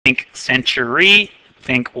think century,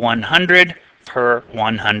 think 100 per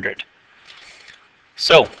 100.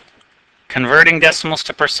 So, converting decimals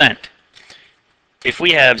to percent. If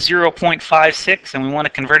we have 0.56 and we want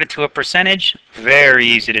to convert it to a percentage, very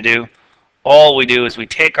easy to do. All we do is we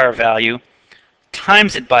take our value,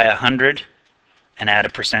 times it by 100, and add a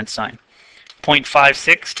percent sign.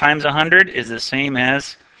 0.56 times 100 is the same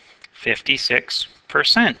as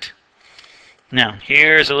 56%. Now,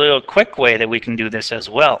 here's a little quick way that we can do this as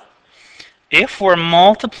well. If we're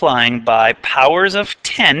multiplying by powers of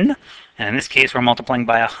 10, and in this case we're multiplying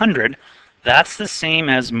by 100, that's the same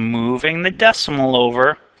as moving the decimal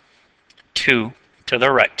over 2 to the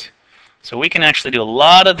right. So we can actually do a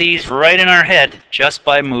lot of these right in our head just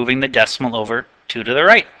by moving the decimal over 2 to the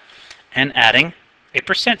right and adding a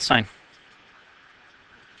percent sign.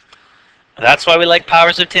 That's why we like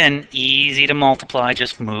powers of 10. Easy to multiply,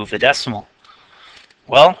 just move the decimal.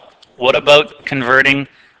 Well, what about converting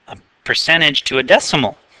a percentage to a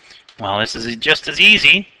decimal? Well, this is just as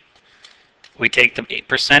easy. We take the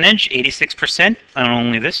percentage, 86%, and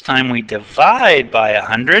only this time we divide by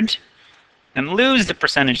 100 and lose the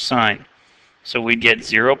percentage sign. So we get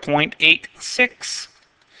 0.86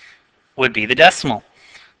 would be the decimal.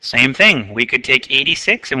 Same thing, we could take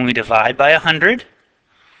 86 and we divide by 100,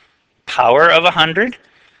 power of 100.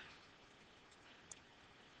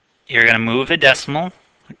 You're going to move the decimal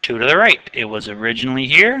 2 to the right. It was originally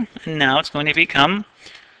here, and now it's going to become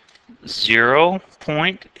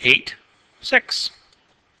 0.86.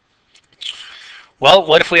 Well,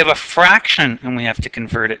 what if we have a fraction and we have to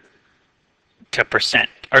convert it to percent?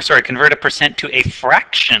 Or sorry, convert a percent to a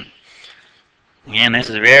fraction. And this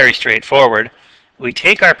is very straightforward. We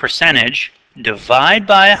take our percentage, divide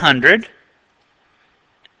by 100,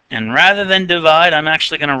 and rather than divide, I'm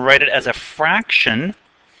actually going to write it as a fraction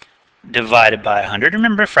divided by 100.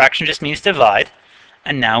 Remember, fraction just means divide.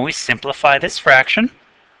 And now we simplify this fraction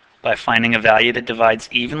by finding a value that divides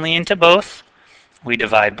evenly into both. We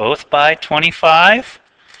divide both by 25.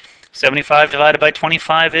 75 divided by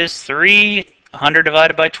 25 is 3. 100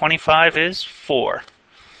 divided by 25 is 4.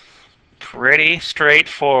 Pretty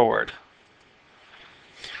straightforward.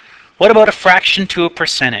 What about a fraction to a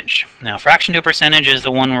percentage? Now, fraction to a percentage is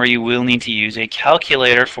the one where you will need to use a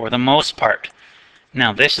calculator for the most part.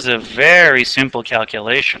 Now, this is a very simple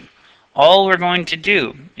calculation. All we're going to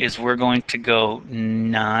do is we're going to go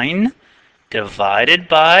 9 divided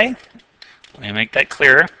by, let me make that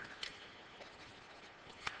clearer,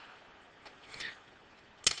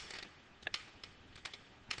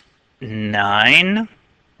 9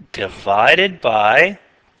 divided by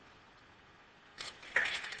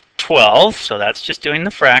 12, so that's just doing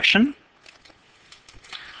the fraction.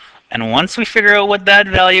 And once we figure out what that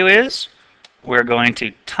value is, we're going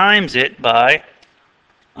to times it by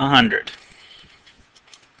 100.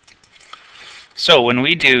 So when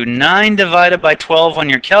we do 9 divided by 12 on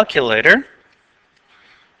your calculator,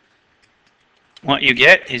 what you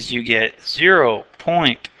get is you get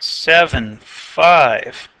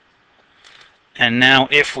 0.75. And now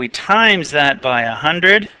if we times that by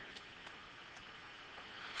 100,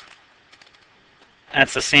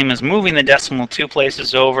 that's the same as moving the decimal 2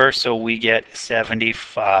 places over, so we get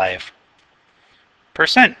 75%.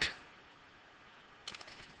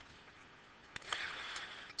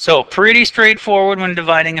 So pretty straightforward when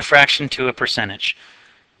dividing a fraction to a percentage.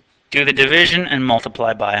 Do the division and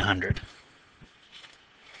multiply by 100.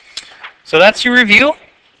 So that's your review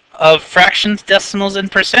of fractions, decimals,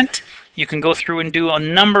 and percent. You can go through and do a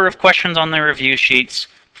number of questions on the review sheets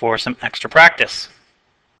for some extra practice.